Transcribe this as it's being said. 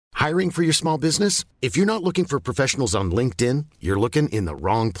Hiring for your small business? If you're not looking for professionals on LinkedIn, you're looking in the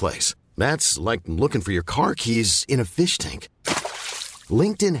wrong place. That's like looking for your car keys in a fish tank.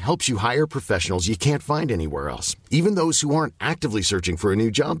 LinkedIn helps you hire professionals you can't find anywhere else, even those who aren't actively searching for a new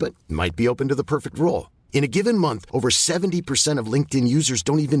job but might be open to the perfect role. In a given month, over 70% of LinkedIn users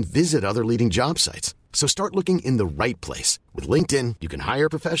don't even visit other leading job sites. So start looking in the right place. With LinkedIn, you can hire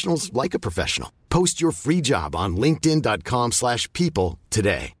professionals like a professional. Post your free job on linkedin.com/people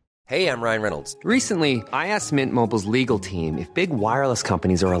today. Hey, I'm Ryan Reynolds. Recently, I asked Mint Mobile's legal team if big wireless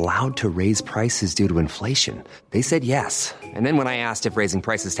companies are allowed to raise prices due to inflation. They said yes. And then when I asked if raising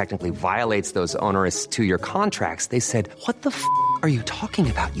prices technically violates those onerous two-year contracts, they said, "What the f*** are you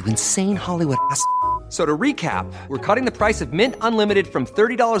talking about, you insane Hollywood ass?" So to recap, we're cutting the price of Mint Unlimited from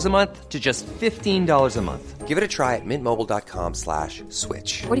 $30 a month to just $15 a month. Give it a try at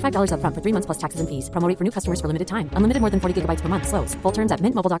mintmobile.com/switch. $45 up front for 3 months plus taxes and fees. Promo rate for new customers for limited time. Unlimited more than 40 gigabytes per month. Slows full terms at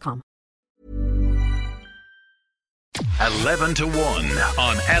mintmobile.com. 11 to 1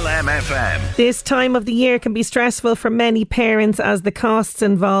 on LMFM. This time of the year can be stressful for many parents as the costs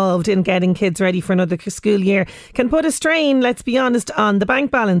involved in getting kids ready for another school year can put a strain, let's be honest, on the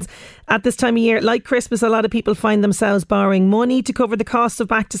bank balance. At this time of year, like Christmas, a lot of people find themselves borrowing money to cover the cost of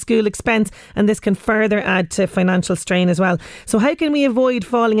back to school expense, and this can further add to financial strain as well. So how can we avoid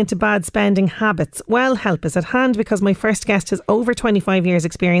falling into bad spending habits? Well, help is at hand, because my first guest has over 25 years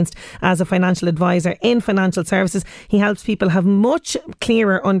experience as a financial advisor in financial services. He helps people have much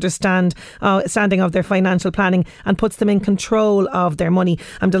clearer understanding of their financial planning and puts them in control of their money.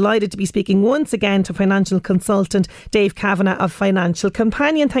 I'm delighted to be speaking once again to financial consultant Dave Kavanagh of Financial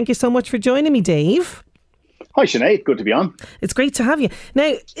Companion. Thank you so much for joining me, Dave. Hi Sinead, good to be on. It's great to have you.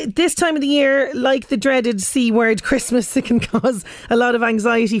 Now, this time of the year, like the dreaded C word, Christmas, it can cause a lot of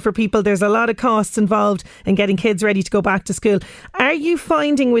anxiety for people. There's a lot of costs involved in getting kids ready to go back to school. Are you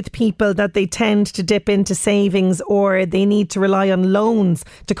finding with people that they tend to dip into savings, or they need to rely on loans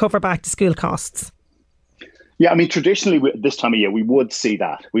to cover back to school costs? Yeah, I mean, traditionally, this time of year, we would see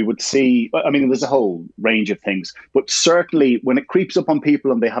that. We would see, I mean, there's a whole range of things, but certainly when it creeps up on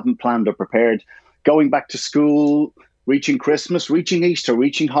people and they haven't planned or prepared, going back to school, reaching Christmas, reaching Easter,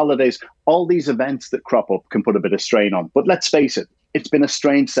 reaching holidays, all these events that crop up can put a bit of strain on. But let's face it, it's been a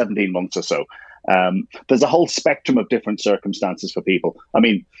strange 17 months or so. There's a whole spectrum of different circumstances for people. I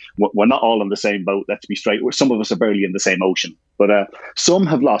mean, we're not all in the same boat, let's be straight. Some of us are barely in the same ocean. But some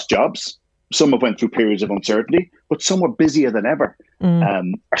have lost jobs. Some have went through periods of uncertainty, but some were busier than ever. Our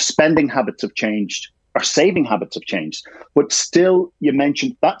spending habits have changed. Our saving habits have changed. But still, you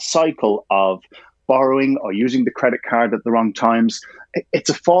mentioned that cycle of borrowing or using the credit card at the wrong times. It's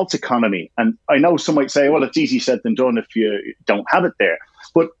a false economy. And I know some might say, well, it's easy said than done if you don't have it there.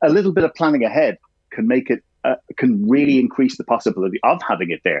 But a little bit of planning ahead can make it, can really increase the possibility of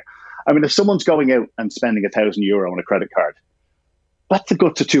having it there. I mean, if someone's going out and spending €1,000 on a credit card, that's a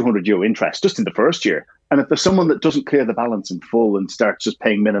good to €200 interest just in the first year. And if there's someone that doesn't clear the balance in full and starts just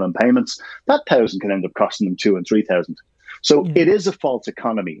paying minimum payments, that $1,000 can end up costing them $2,000 and $3,000. So it is a false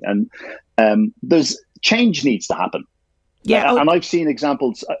economy, and there's change needs to happen. Yeah, and I've seen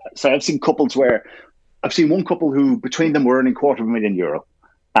examples. So I've seen couples where I've seen one couple who between them were earning €250,000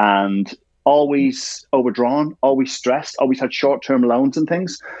 and always overdrawn, always stressed, always had short-term loans and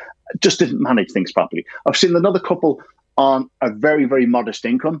things, just didn't manage things properly. I've seen another couple on a very, very modest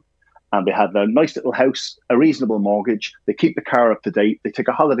income, and they had a nice little house, a reasonable mortgage. They keep the car up to date. They take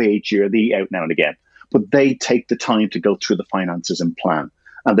a holiday each year. They eat out now and again. But they take the time to go through the finances and plan.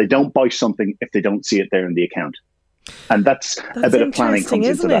 And they don't buy something if they don't see it there in the account. And that's a bit of planning comes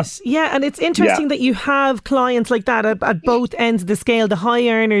into that. Isn't it? Yeah, and it's interesting that you have clients like that at both ends of the scale. The high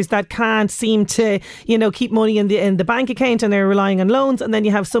earners that can't seem to, keep money in the bank account and they're relying on loans, and then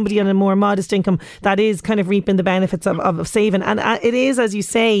you have somebody on a more modest income that is kind of reaping the benefits of saving. And it is, as you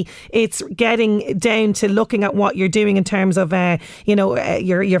say, it's getting down to looking at what you're doing in terms of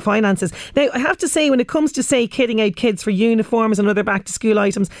your finances. Now, I have to say, when it comes to kitting out kids for uniforms and other back to school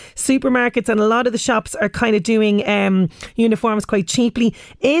items, supermarkets and a lot of the shops are kind of doing uniforms quite cheaply.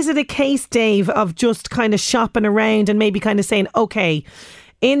 Is it a case, Dave, of just kind of shopping around and maybe kind of saying, okay,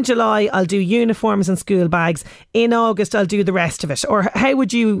 in July I'll do uniforms and school bags, in August I'll do the rest of it? Or how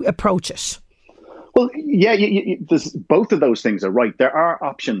would you approach it? Well, yeah, both of those things are right. There are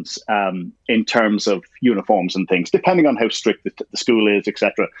options in terms of uniforms and things, depending on how strict the school is,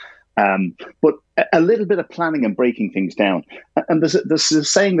 etc. But a little bit of planning and breaking things down. And there's a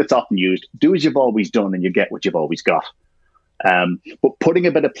saying that's often used: do as you've always done and you get what you've always got. But putting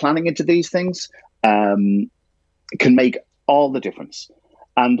a bit of planning into these things can make all the difference.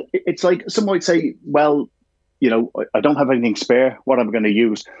 And it's like some might say, well, I don't have anything spare. What am I going to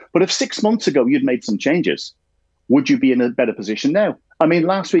use? But if 6 months ago you'd made some changes, would you be in a better position now? I mean,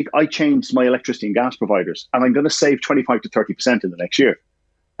 last week I changed my electricity and gas providers, and I'm going to save 25 to 30% in the next year.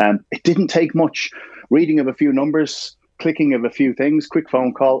 It didn't take much reading of a few numbers, clicking of a few things, quick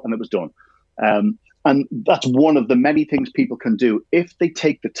phone call, and it was done. And that's one of the many things people can do if they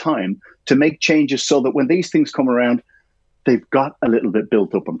take the time to make changes so that when these things come around, they've got a little bit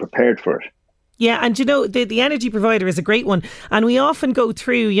built up and prepared for it. Yeah, and the energy provider is a great one. And we often go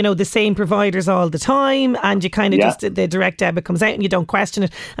through, the same providers all the time, and you kind of just, the direct debit comes out and you don't question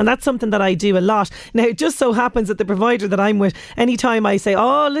it. And that's something that I do a lot. Now, it just so happens that the provider that I'm with, anytime I say,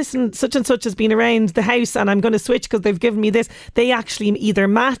 oh, listen, such and such has been around the house and I'm going to switch because they've given me this, they actually either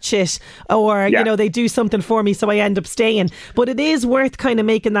match it or, they do something for me, so I end up staying. But it is worth kind of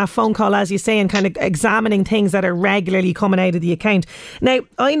making that phone call, as you say, and kind of examining things that are regularly coming out of the account. Now,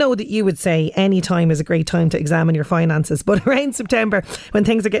 I know that you would say any time is a great time to examine your finances, but around September, when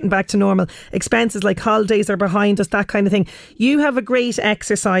things are getting back to normal, expenses like holidays are behind us, that kind of thing, you have a great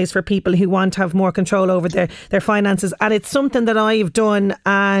exercise for people who want to have more control over their finances, and it's something that I've done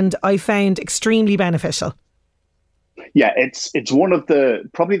and I found extremely beneficial. Yeah, it's one of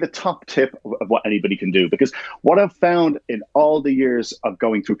probably the top tip of what anybody can do, because what I've found in all the years of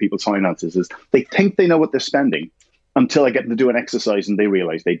going through people's finances is they think they know what they're spending until I get them to do an exercise and they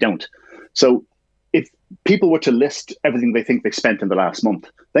realise they don't. So if people were to list everything they think they spent in the last month,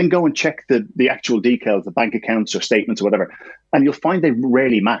 then go and check the actual details, the bank accounts or statements or whatever, and you'll find they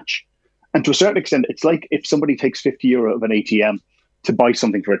rarely match. And to a certain extent, it's like if somebody takes €50 of an ATM to buy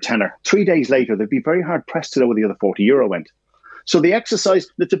something for a tenner, 3 days later, they'd be very hard pressed to know where the other €40 went. So the exercise,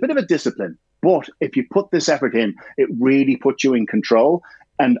 it's a bit of a discipline, but if you put this effort in, it really puts you in control.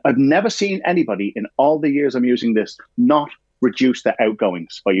 And I've never seen anybody in all the years I'm using this not reduce their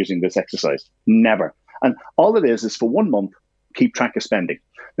outgoings by using this exercise. Never. And all it is for 1 month, keep track of spending.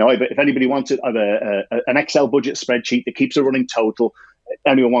 Now, if anybody wants it, I have an Excel budget spreadsheet that keeps a running total.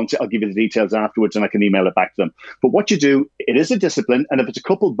 Anyone wants it, I'll give you the details afterwards and I can email it back to them. But what you do, it is a discipline. And if it's a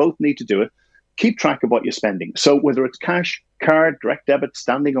couple, both need to do it. Keep track of what you're spending. So whether it's cash, card, direct debit,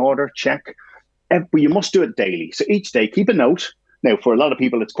 standing order, check, you must do it daily. So each day, keep a note. Now, for a lot of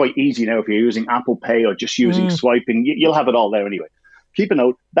people, it's quite easy now if you're using Apple Pay or just using swiping. You'll have it all there anyway. Keep a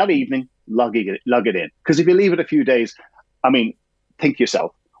note. That evening, log it in. Because if you leave it a few days, think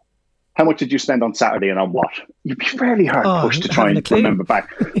yourself, how much did you spend on Saturday and on what? You'd be fairly hard pushed to try and remember back.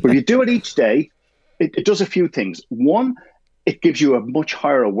 But if you do it each day, it does a few things. One, it gives you a much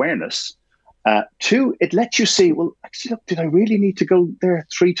higher awareness. Two, it lets you see, well, actually, look, did I really need to go there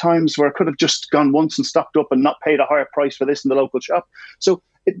 3 times where I could have just gone once and stocked up and not paid a higher price for this in the local shop? So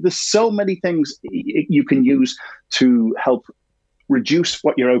there's so many things you can use to help reduce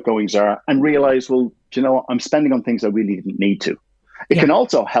what your outgoings are and realize, well, I'm spending on things I really didn't need to. It can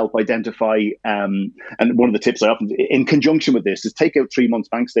also help identify, and one of the tips I often, in conjunction with this, is take out 3 months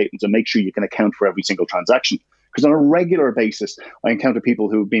bank statements and make sure you can account for every single transaction. Because on a regular basis, I encounter people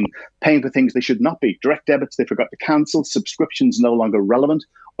who've been paying for things they should not be. Direct debits they forgot to cancel, subscriptions no longer relevant,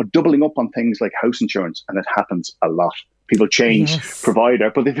 or doubling up on things like house insurance. And it happens a lot. People change provider,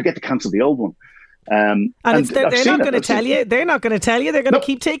 but they forget to cancel the old one. And they're not going to tell you. They're not going to tell you. They're going to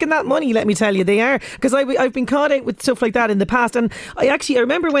keep taking that money. Let me tell you, they are. Because I've been caught out with stuff like that in the past. And I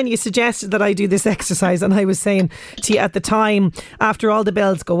remember when you suggested that I do this exercise, and I was saying to you at the time, after all the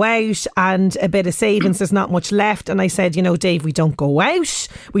bills go out and a bit of savings, there's not much left. And I said, Dave, we don't go out,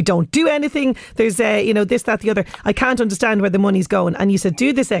 we don't do anything. There's this, that, the other. I can't understand where the money's going. And you said,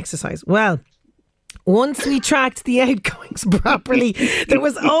 do this exercise. Well, once we tracked the outgoings properly, there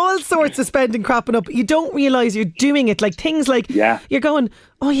was all sorts of spending cropping up. You don't realise you're doing it. Like things like you're going,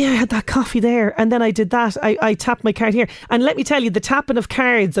 oh yeah, I had that coffee there and then I did that. I tapped my card here. And let me tell you, the tapping of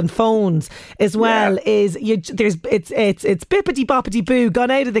cards and phones as well is it's bippity boppity boo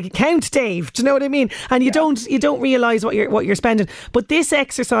gone out of the account, Dave. Do you know what I mean? And you don't realise what you're spending. But this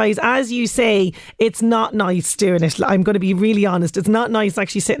exercise, as you say, it's not nice doing it. I'm going to be really honest. It's not nice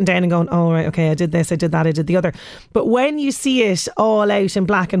actually sitting down and going, oh right, okay, I did this, I did that, I did the other. But when you see it all out in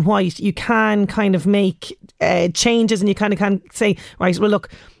black and white, you can kind of make changes, and you kind of can say, right, well look,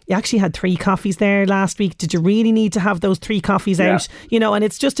 you actually had 3 coffees there last week. Did you really need to have those 3 coffees out? And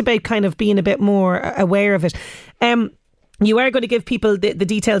it's just about kind of being a bit more aware of it. You are going to give people the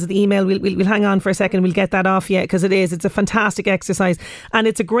details of the email. We'll hang on for a second. We'll get that off you, because it's a fantastic exercise, and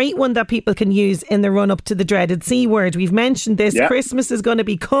it's a great one that people can use in the run up to the dreaded C word. We've mentioned this. Yeah. Christmas is going to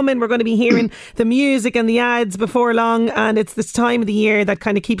be coming. We're going to be hearing the music and the ads before long, and it's this time of the year that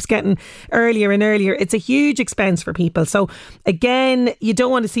kind of keeps getting earlier and earlier. It's a huge expense for people. So again, you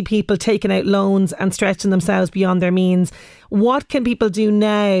don't want to see people taking out loans and stretching themselves beyond their means. What can people do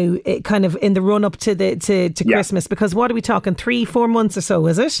now, kind of in the run up to Christmas? Because what are we talking, 3-4 months or so,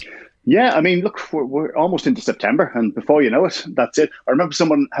 is it? Yeah, I mean, look, we're almost into September, and before you know it, that's it. I remember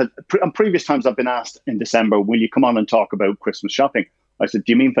someone on previous times I've been asked in December, will you come on and talk about Christmas shopping? I said,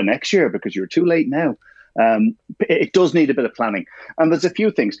 do you mean for next year? Because you're too late now. It does need a bit of planning. And there's a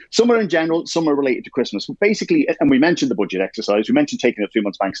few things. Some are in general, some are related to Christmas. Basically, and we mentioned the budget exercise, we mentioned taking out 3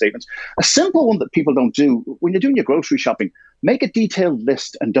 months bank statements. A simple one that people don't do, when you're doing your grocery shopping, make a detailed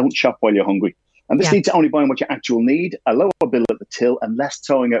list and don't shop while you're hungry. And this leads to only buying what you actually need, a lower bill at the till, and less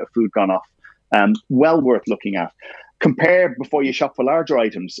throwing out of food gone off. Well worth looking at. Compare before you shop for larger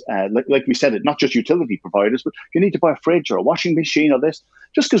items. Like we said, not just utility providers, but you need to buy a fridge or a washing machine or this.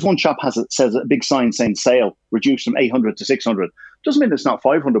 Just because one shop says a big sign saying sale, reduced from 800 to 600, doesn't mean it's not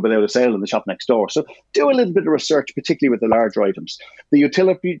 500 without a sale in the shop next door. So do a little bit of research, particularly with the larger items. The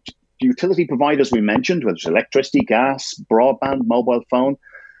utility providers we mentioned, whether it's electricity, gas, broadband, mobile phone,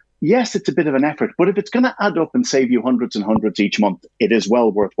 yes, it's a bit of an effort, but if it's going to add up and save you hundreds and hundreds each month, it is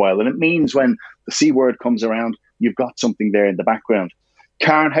well worthwhile. And it means when the C word comes around, you've got something there in the background.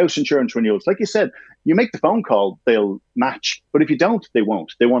 Car and house insurance renewals. Like you said, you make the phone call, they'll match. But if you don't, they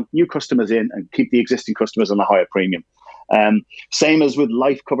won't. They want new customers in and keep the existing customers on a higher premium. Same as with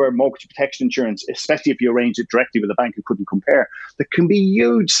life cover, mortgage protection insurance, especially if you arrange it directly with a bank and couldn't compare. There can be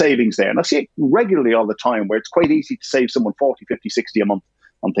huge savings there. And I see it regularly all the time where it's quite easy to save someone 40, 50, 60 a month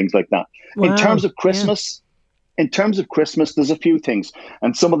on things like that. Wow. In terms of Christmas, there's a few things,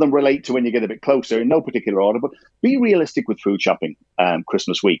 and some of them relate to when you get a bit closer in no particular order, but be realistic with food shopping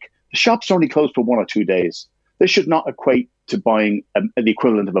Christmas week. The shops are only closed for 1 or 2 days. This should not equate to buying the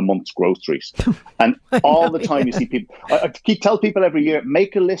equivalent of a month's groceries. And all the time you see people, I tell people every year,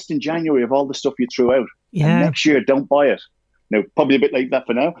 make a list in January of all the stuff you threw out. Yeah. And next year, don't buy it. No, probably a bit like that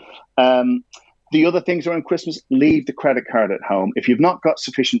for now. The other things around Christmas, leave the credit card at home. If you've not got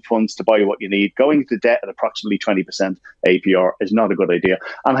sufficient funds to buy what you need, going into debt at approximately 20% APR is not a good idea.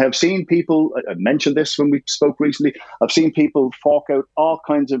 And I have seen people, I mentioned this when we spoke recently, I've seen people fork out all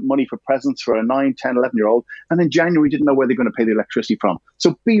kinds of money for presents for a 9, 10, 11-year-old, and in January didn't know where they're going to pay the electricity from.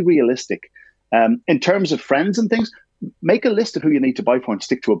 So be realistic. In terms of friends and things, make a list of who you need to buy for and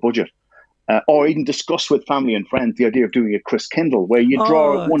stick to a budget. Or even discuss with family and friends the idea of doing a Chris Kindle where you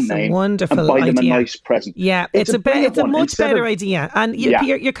draw one name and buy them a nice present. Yeah, it's a much better idea. And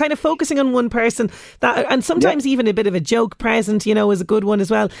you're kind of focusing on one person, and sometimes even a bit of a joke present, is a good one as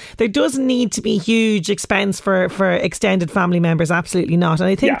well. There doesn't need to be huge expense for extended family members. Absolutely not. And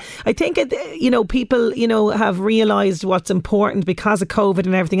I think people, have realised what's important because of COVID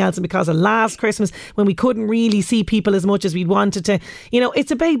and everything else, and because of last Christmas when we couldn't really see people as much as we wanted to.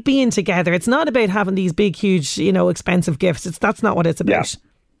 It's about being together. It's not about having these big, huge, expensive gifts. That's not what it's about. Yeah.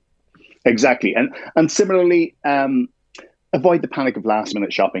 Exactly. And similarly, avoid the panic of last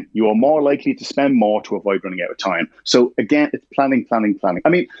minute shopping. You are more likely to spend more to avoid running out of time. So again, it's planning. I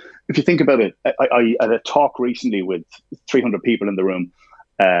mean, if you think about it, I had a talk recently with 300 people in the room.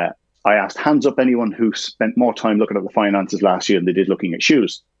 I asked, hands up anyone who spent more time looking at the finances last year than they did looking at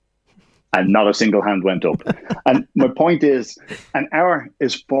shoes. And not a single hand went up. And my point is, an hour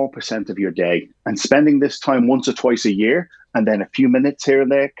is 4% of your day. And spending this time once or twice a year, and then a few minutes here and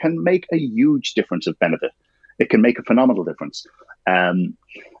there, can make a huge difference of benefit. It can make a phenomenal difference. And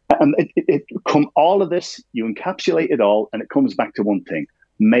all of this, you encapsulate it all, and it comes back to one thing: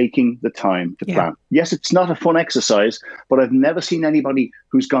 making the time to plan. Yes, it's not a fun exercise, but I've never seen anybody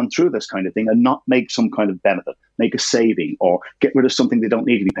who's gone through this kind of thing and not make some kind of benefit, make a saving, or get rid of something they don't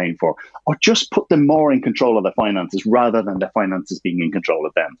need to be paying for, or just put them more in control of their finances rather than their finances being in control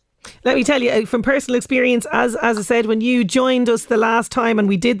of them. Let me tell you from personal experience, as I said, when you joined us the last time and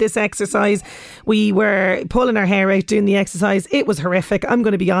we did this exercise, we were pulling our hair out doing the exercise. It was horrific, I'm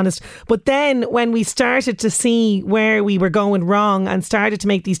going to be honest. But then when we started to see where we were going wrong and started to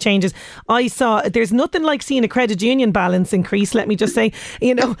make these changes, I saw there's nothing like seeing a credit union balance increase, let me just say,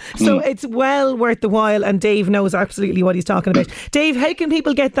 so it's well worth the while, and Dave knows absolutely what he's talking about. Dave, how can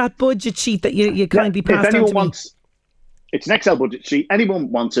people get that budget sheet that you kindly passed on to me? It's an Excel budget sheet. Anyone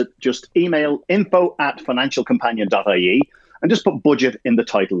wants it, just email info@financialcompanion.ie and just put budget in the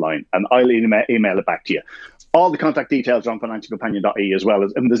title line, and I'll email it back to you. All the contact details are on financialcompanion.ie as well.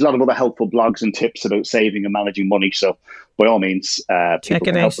 And there's a lot of other helpful blogs and tips about saving and managing money. So by all means, people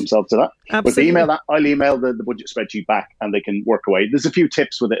can help themselves to that. Absolutely. But email that, I'll email the budget spreadsheet back and they can work away. There's a few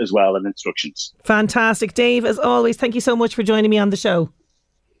tips with it as well and instructions. Fantastic. Dave, as always, thank you so much for joining me on the show.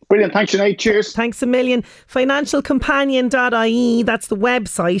 Brilliant. Thanks, Sinead. Cheers. Thanks a million. Financialcompanion.ie, that's the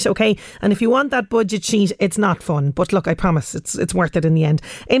website, okay? And if you want that budget sheet, it's not fun. But look, I promise it's worth it in the end.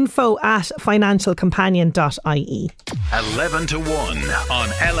 info@financialcompanion.ie. 11 to 1 on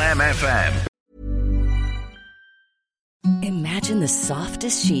LMFM. Imagine the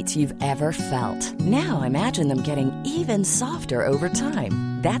softest sheets you've ever felt. Now imagine them getting even softer over time.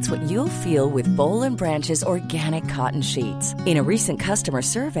 That's what you'll feel with Boll & Branch's organic cotton sheets. In a recent customer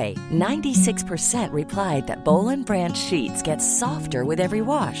survey, 96% replied that Boll & Branch sheets get softer with every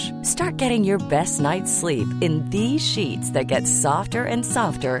wash. Start getting your best night's sleep in these sheets that get softer and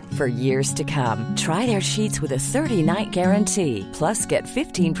softer for years to come. Try their sheets with a 30-night guarantee. Plus, get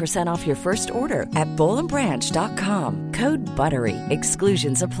 15% off your first order at bollandbranch.com. Code BUTTERY.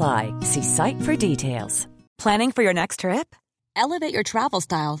 Exclusions apply. See site for details. Planning for your next trip? Elevate your travel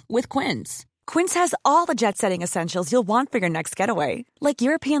style with Quince. Quince has all the jet-setting essentials you'll want for your next getaway, like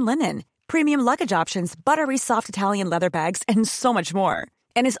European linen, premium luggage options, buttery soft Italian leather bags, and so much more.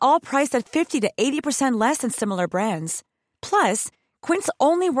 And is all priced at 50 to 80% less than similar brands. Plus, Quince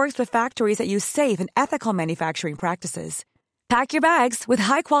only works with factories that use safe and ethical manufacturing practices. Pack your bags with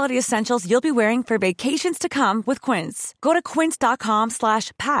high-quality essentials you'll be wearing for vacations to come with Quince. Go to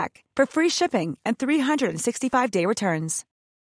quince.com/pack for free shipping and 365-day returns.